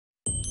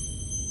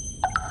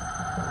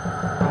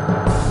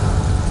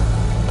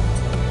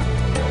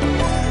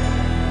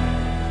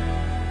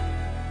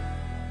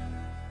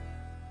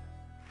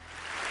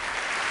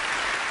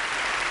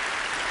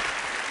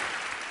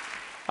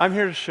I'm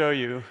here to show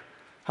you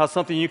how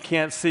something you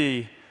can't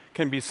see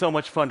can be so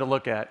much fun to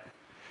look at.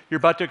 You're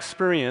about to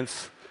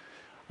experience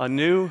a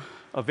new,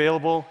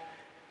 available,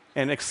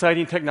 and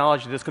exciting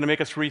technology that's going to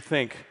make us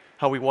rethink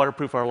how we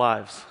waterproof our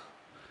lives.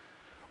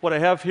 What I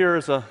have here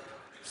is a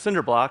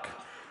cinder block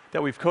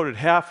that we've coated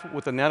half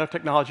with a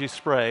nanotechnology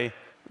spray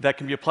that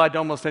can be applied to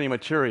almost any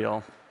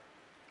material.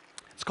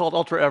 It's called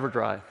Ultra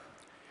EverDry.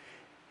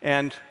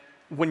 And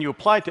when you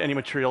apply it to any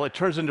material, it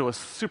turns into a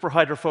super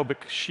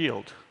hydrophobic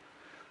shield.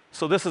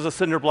 So this is a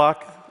cinder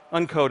block,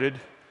 uncoated,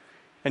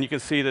 and you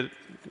can see that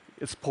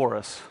it's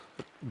porous.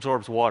 It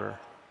absorbs water.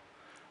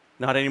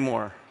 Not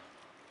anymore.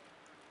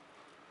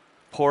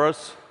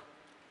 Porous,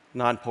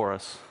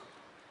 non-porous.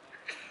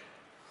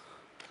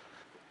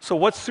 So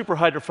what's super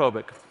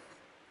hydrophobic?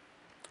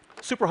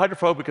 Super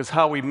hydrophobic is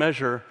how we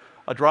measure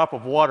a drop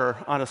of water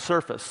on a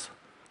surface.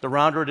 The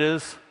rounder it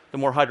is, the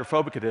more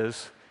hydrophobic it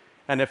is.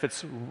 And if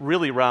it's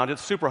really round,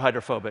 it's super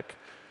hydrophobic.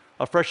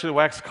 A freshly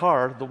waxed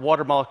car, the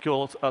water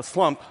molecules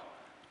slump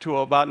to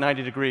about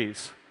 90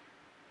 degrees.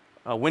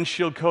 A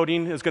windshield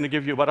coating is going to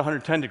give you about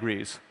 110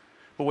 degrees.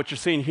 But what you're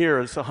seeing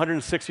here is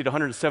 160 to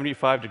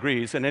 175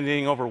 degrees, and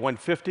anything over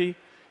 150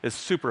 is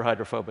super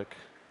hydrophobic.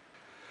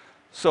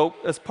 So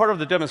as part of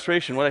the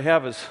demonstration, what I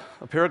have is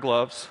a pair of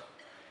gloves,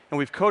 and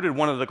we've coated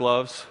one of the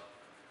gloves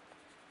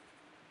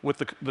with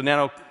the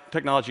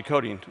nanotechnology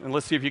coating. And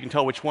let's see if you can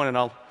tell which one, and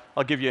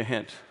I'll give you a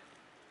hint.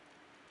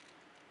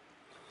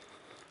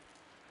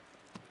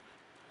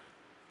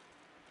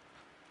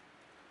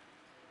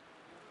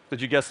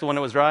 Did you guess the one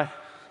that was dry?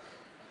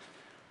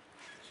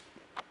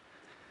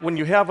 When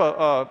you have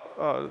a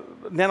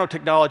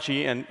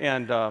nanotechnology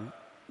and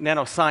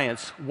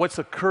nanoscience, what's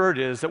occurred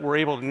is that we're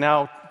able to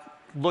now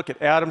look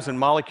at atoms and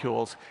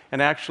molecules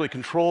and actually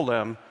control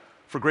them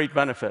for great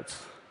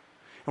benefits.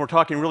 And we're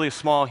talking really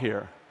small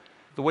here.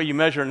 The way you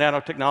measure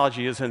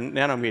nanotechnology is in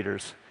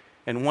nanometers,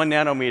 and 1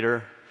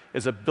 nanometer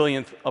is a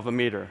billionth of a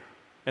meter.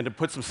 And to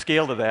put some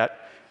scale to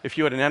that, if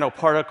you had a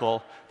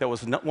nanoparticle that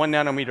was 1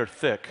 nanometer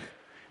thick,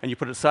 and you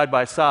put it side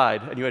by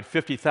side, and you had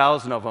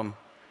 50,000 of them,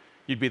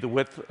 you'd be the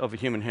width of a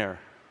human hair.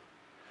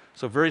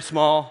 So very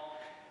small,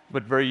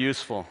 but very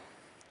useful.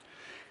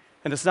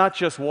 And it's not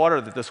just water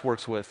that this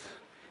works with.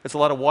 It's a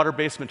lot of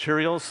water-based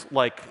materials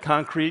like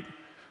concrete,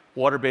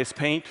 water-based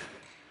paint,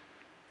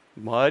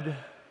 mud,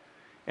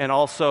 and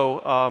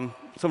also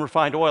some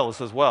refined oils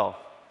as well.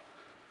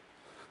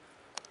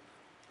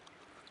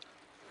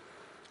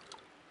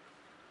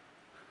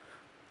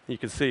 You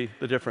can see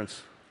the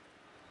difference.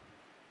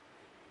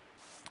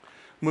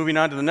 Moving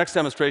on to the next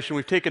demonstration,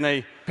 we've taken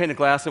a pane of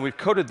glass and we've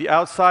coated the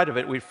outside of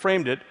it, we've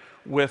framed it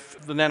with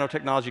the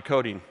nanotechnology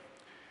coating.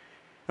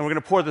 And we're going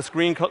to pour this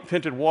green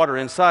tinted water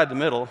inside the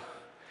middle,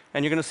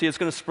 and you're going to see it's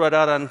going to spread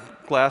out on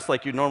glass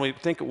like you normally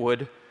think it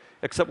would,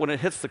 except when it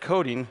hits the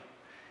coating,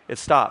 it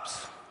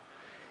stops.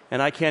 And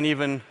I can't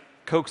even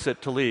coax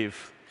it to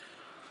leave.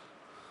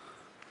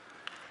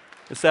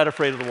 It's that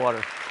afraid of the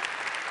water.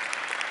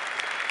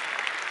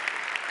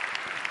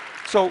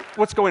 So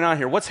what's going on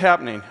here? What's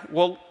happening?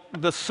 Well,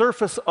 the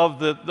surface of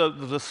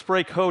the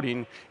spray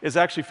coating is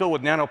actually filled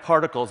with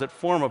nanoparticles that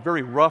form a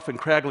very rough and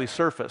craggly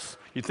surface.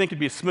 You'd think it'd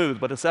be smooth,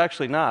 but it's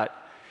actually not.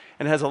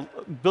 And it has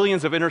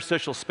billions of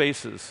interstitial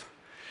spaces.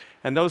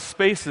 And those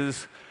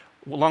spaces,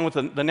 along with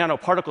the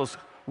nanoparticles,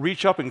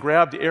 reach up and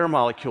grab the air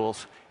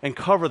molecules and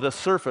cover the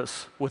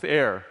surface with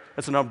air.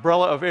 It's an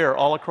umbrella of air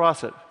all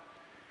across it.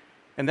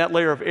 And that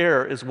layer of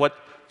air is what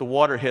the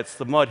water hits,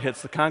 the mud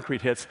hits, the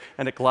concrete hits,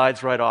 and it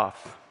glides right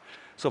off.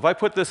 So if I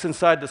put this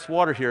inside this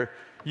water here,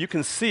 you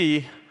can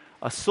see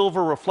a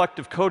silver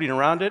reflective coating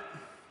around it.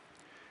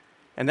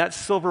 And that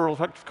silver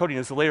reflective coating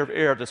is the layer of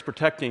air that's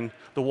protecting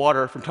the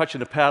water from touching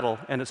the paddle,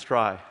 and it's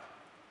dry.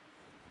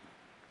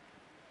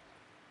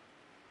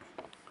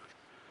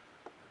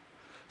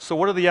 So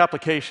what are the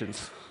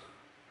applications?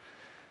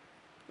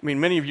 I mean,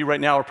 many of you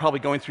right now are probably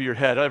going through your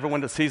head.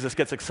 Everyone that sees this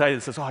gets excited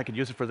and says, oh, I could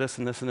use it for this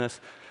and this and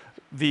this.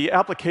 The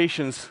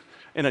applications,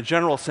 in a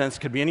general sense,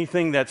 could be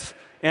anything that's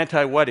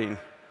anti-wetting.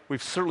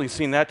 We've certainly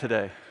seen that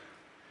today.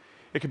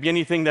 It could be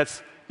anything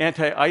that's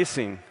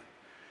anti-icing,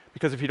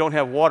 because if you don't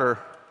have water,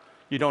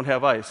 you don't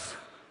have ice.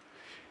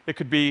 It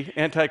could be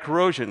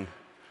anti-corrosion.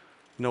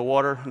 No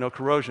water, no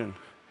corrosion.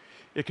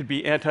 It could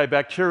be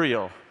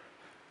antibacterial.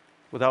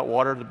 Without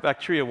water, the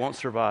bacteria won't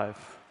survive.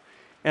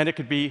 And it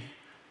could be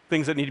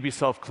things that need to be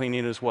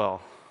self-cleaning as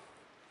well.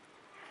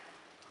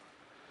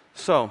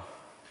 So,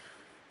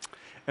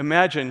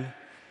 imagine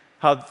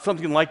how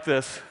something like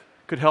this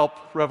could help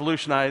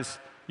revolutionize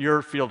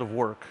your field of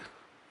work.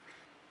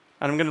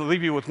 And I'm going to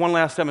leave you with one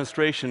last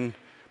demonstration,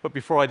 but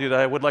before I do that,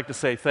 I would like to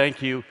say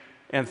thank you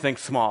and think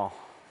small.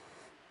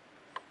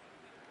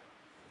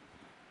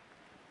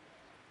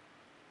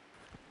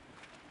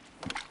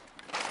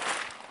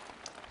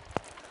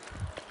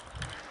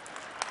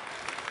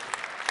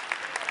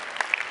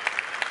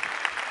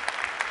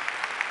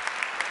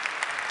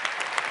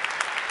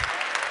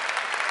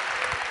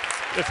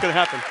 It's going to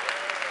happen.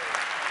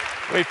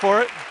 Wait for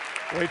it.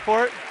 Wait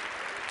for it.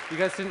 You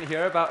guys didn't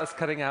hear about us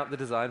cutting out the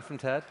design from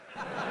TED?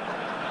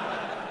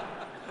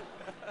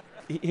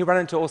 he ran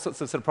into all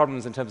sorts of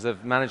problems in terms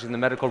of managing the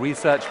medical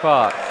research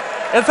part.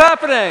 It's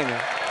happening!